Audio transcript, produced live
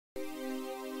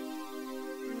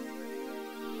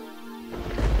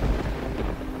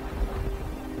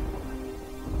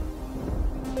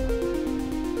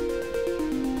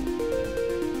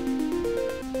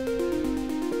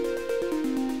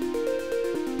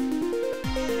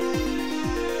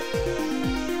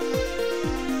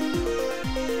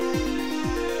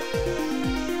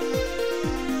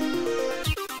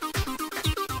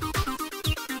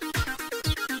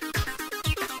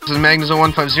Magnus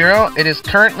 150. It is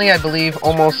currently, I believe,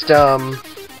 almost,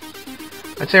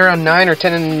 I'd say around 9 or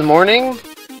 10 in the morning.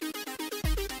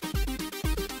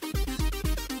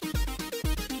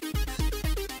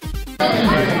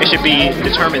 It should be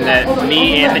determined that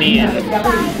me, Anthony, and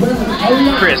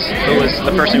Chris, who was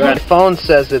the person who got My phone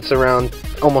says it's around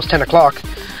almost 10 o'clock.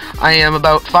 I am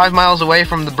about 5 miles away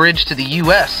from the bridge to the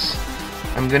U.S.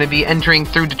 I'm going to be entering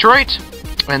through Detroit,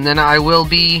 and then I will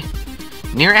be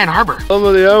near Ann Arbor. Bum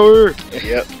of the hour.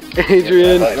 Yep.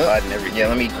 Adrian. iPod and everything. Yeah,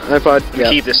 let me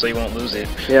keep this so you won't lose it.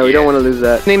 Yeah, we don't want to lose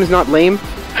that. His name is not lame.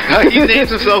 He names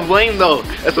himself lame though.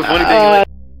 That's the funny thing.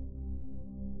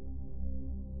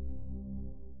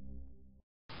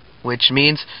 Which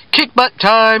means kick butt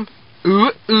time.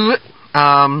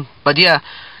 But yeah,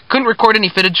 couldn't record any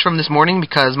footage from this morning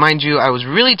because, mind you, I was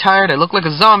really tired. I looked like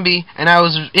a zombie, and I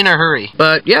was in a hurry.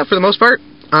 But yeah, for the most part,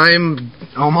 I'm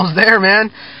almost there,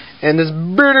 man. And this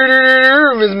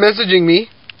bird is messaging me.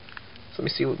 So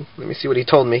let me see what he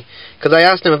told me. Because I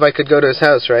asked him if I could go to his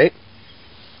house, right?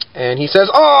 And he says,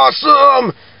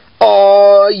 awesome!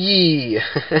 Aw, yee.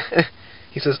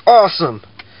 He says, awesome.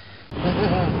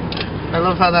 I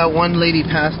love how that one lady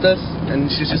passed us, and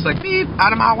she's just like, beep,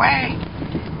 out of my way.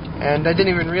 And I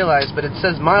didn't even realize, but it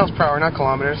says miles per hour, not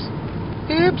kilometers.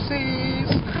 Oopsies.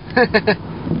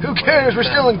 Who cares? We're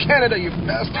still in Canada, you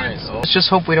bastards. Let's just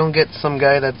hope we don't get some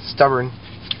guy that's stubborn.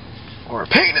 Or a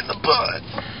pain in the butt.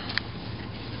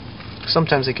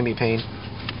 Sometimes it can be pain.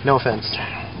 No offense.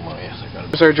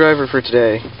 Who's our driver for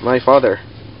today? My father.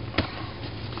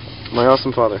 My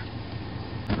awesome father.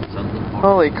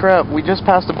 Holy crap, we just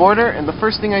passed the border, and the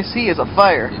first thing I see is a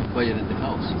fire.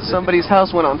 Somebody's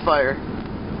house went on fire.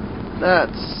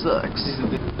 That sucks.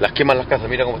 Las queman las casas,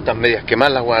 mira cómo están medias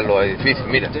quemadas los edificios,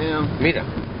 mira. Damn. Mira.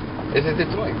 Ese es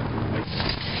Detroit.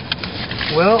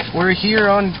 Well, we're here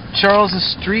on Charles'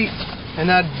 Street, and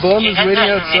that bum is waiting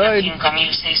outside. There he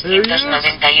is.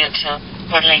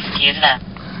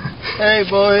 Hey,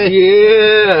 boy.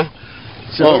 Yeah.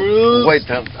 Oh, wait,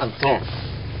 Anton.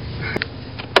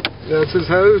 That's his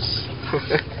house.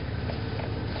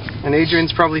 And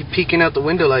Adrian's probably peeking out the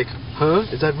window like, huh?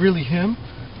 Is that really him?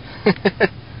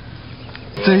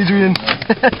 It's Adrian.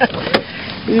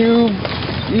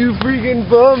 You freaking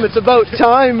bum. It's about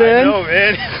time, man. I know,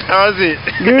 man. How's it?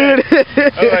 Good.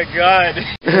 Oh my god.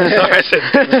 Sorry, I said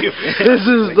This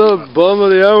is the bum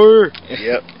of the hour.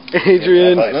 Yep.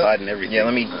 Adrian. iPod and everything. Yeah,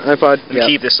 let me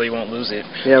keep this so you won't lose it.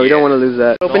 Yeah, we don't want to lose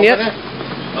that. Open yet?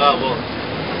 Well,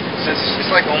 since it's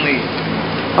like only...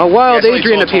 A wild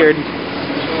Adrian appeared.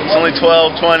 It's only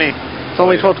 12:20. It's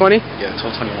only 12:20? Yeah,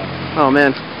 12:21. Oh,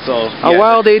 man. So, A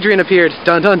wild Adrian appeared.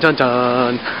 Dun dun dun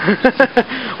dun.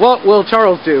 What will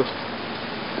Charles do?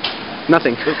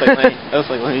 Nothing. Looks like Lenny. That looks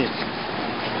like Lenny.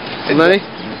 Lenny?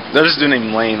 They'll just do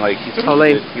name Lane. Like he's a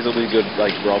Lane. He's a really good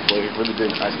like raw player. Really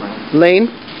good ice man. Lane?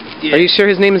 Yeah. Are you sure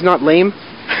his name is not lame?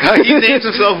 He names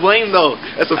himself Lane though.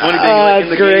 That's the funny thing. Like, in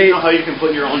the great. game, you know how you can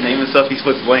put your own name and stuff. He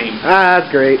puts Lane. Ah,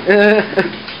 that's great.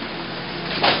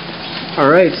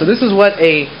 Alright, so this is what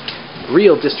a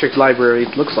real district library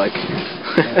looks like.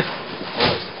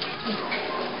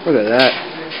 Look at that.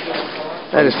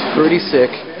 That is pretty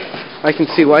sick. I can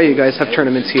see why you guys have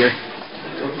tournaments here.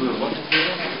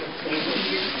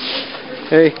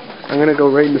 Hey, I'm gonna go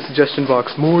right in the suggestion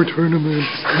box. More tournaments.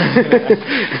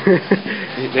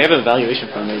 They have an evaluation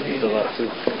fund that you can fill out too.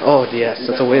 Oh yes,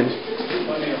 that's a win.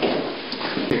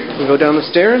 We go down the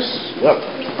stairs? Yep.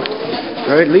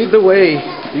 Alright, lead the way,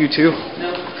 you two.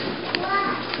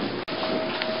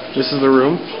 This is the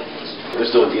room. They're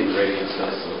still getting ready and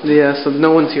stuff. So. Yeah, so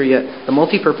no one's here yet. The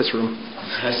multi-purpose room.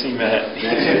 I see Matt.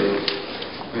 Yeah, I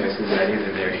see Matt. He's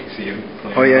in there. You can see him.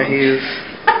 Oh yeah, he is.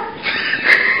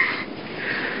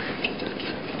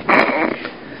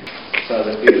 So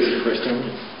this is your first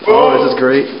tournament? Oh, this is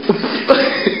great.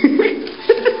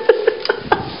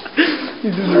 He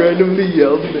just randomly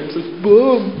yelled and then says,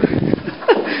 boom.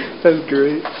 That's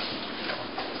great.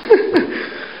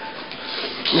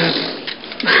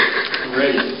 I'm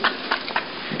ready.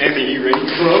 Anthony, you ready,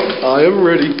 bro? I am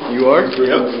ready. You are?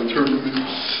 Yep.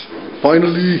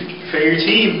 Finally. Prepare your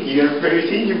team. You gotta prepare your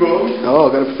team, bro. Oh,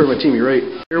 I gotta prepare my team. You're right.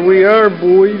 Here we are,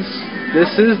 boys.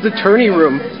 This is the tourney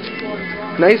room.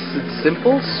 Nice and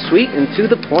simple, sweet, and to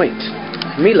the point.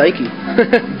 Me likey.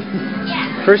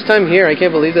 First time here. I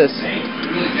can't believe this.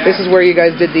 This is where you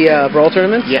guys did the brawl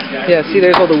tournaments? Yeah. Yeah, see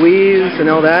there's all the Wii's and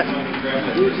all that.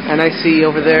 And I see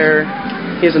over there,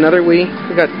 here's another Wii.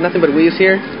 We got nothing but Wii's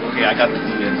here. Okay, I got the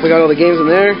TV. We got all the games in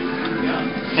there.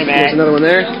 Hey, Matt. There's another one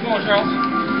there.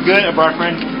 Good, I brought a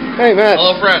friend. Hey, Matt.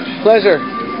 Hello, friend. Pleasure.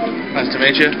 Nice to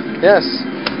meet you. Yes.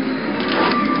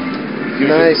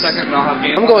 Nice. Second, and I'll have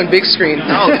game. I'm going big screen.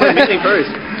 No, play Melee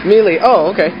first. Melee. Oh,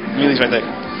 okay. Melee's right there.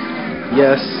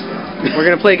 Yes. We're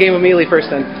gonna play a game of Melee first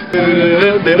then.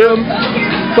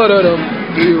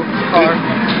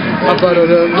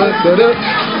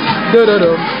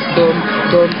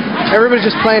 Everybody's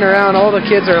just playing around. All the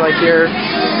kids are like here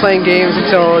playing games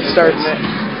until it starts.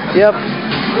 Yep.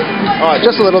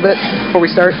 Just a little bit before we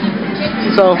start.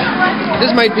 So this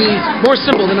might be more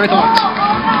simple than I thought.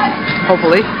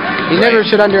 Hopefully. You never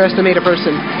should underestimate a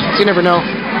person. So you never know.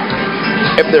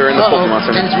 If they're in the Pokemon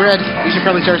Center. And it's red. You should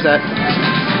probably charge that.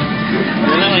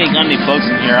 There's not really got any bugs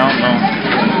in here. I don't know.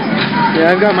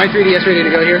 Yeah, I've got my 3DS ready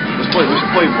to go here. We should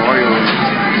play Mario.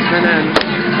 And then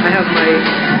I have my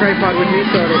tripod with me,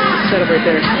 so it's set up right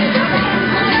there.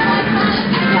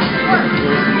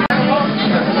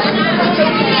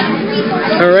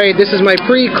 Alright, this is my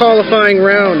pre-qualifying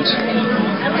round.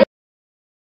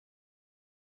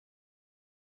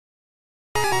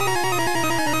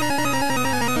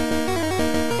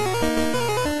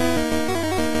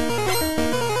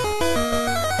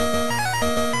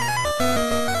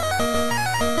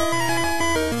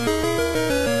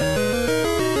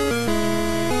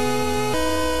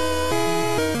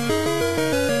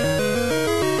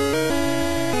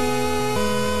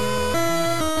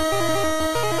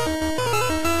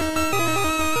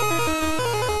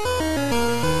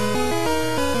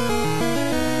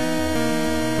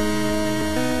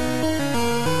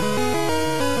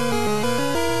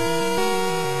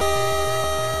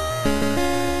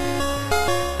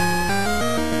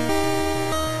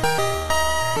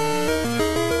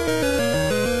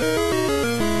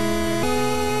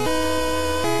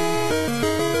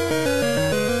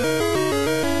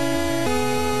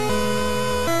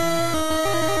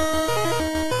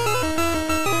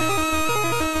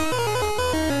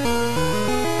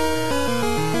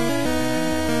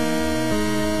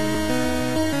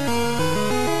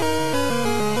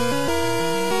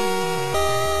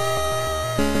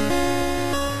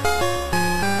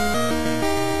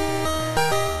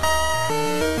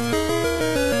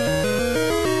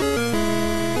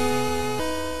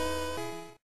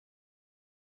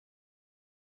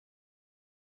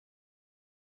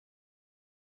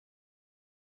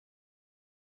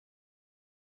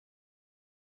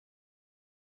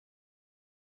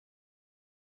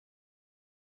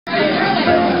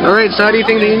 Alright, so how do you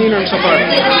think the Union Room so far?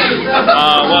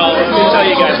 Well, let me tell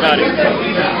you guys about it.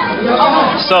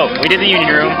 So, we did the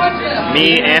Union Room.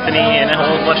 Me, Anthony, and a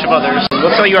whole bunch of others.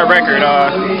 We'll tell you our record.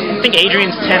 I think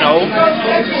Adrian's 10-0.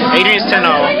 Adrian's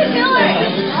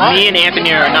 10-0. Me and Anthony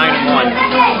are 9-1.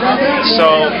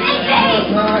 So,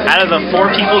 out of the 4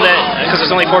 people that, because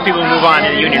there's only 4 people who move on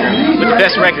in the Union Room with the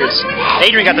best records.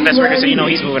 Adrian got the best record, so you know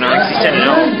he's moving on because he's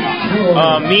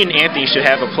 10-0. Me and Anthony should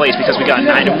have a place because we got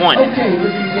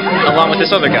 9-1, along with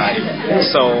this other guy.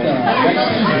 So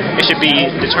it should be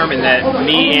determined that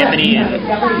me, Anthony, and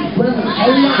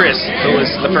Chris, who was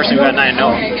the person who got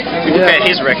 9-0, we look at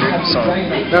his record. So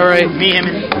all right, me, him,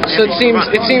 and Anthony. so it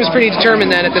seems pretty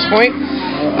determined then at this point.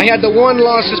 I had the one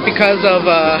loss just because of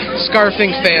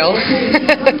scarfing fail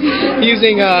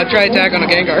using tri-attack on a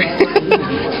Gengar.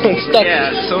 It's stuck.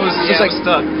 Yeah, so it was just like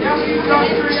stuck.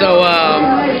 So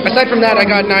aside from that, I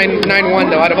got 9-1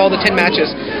 though out of all the 10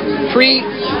 matches.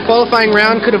 Pre-qualifying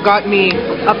round could have gotten me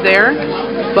up there,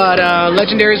 but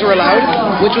legendaries were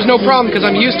allowed, which was no problem because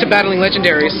I'm used to battling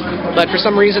legendaries. But for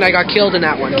some reason, I got killed in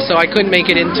that one, so I couldn't make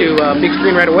it into big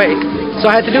screen right away. So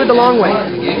I had to do it the long way.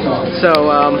 So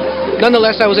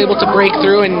nonetheless, I was able to break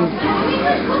through and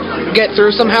get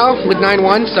through somehow with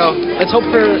 9-1. So let's hope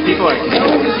for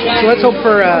let's hope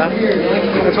for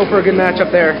a good match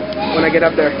up there when I get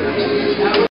up there.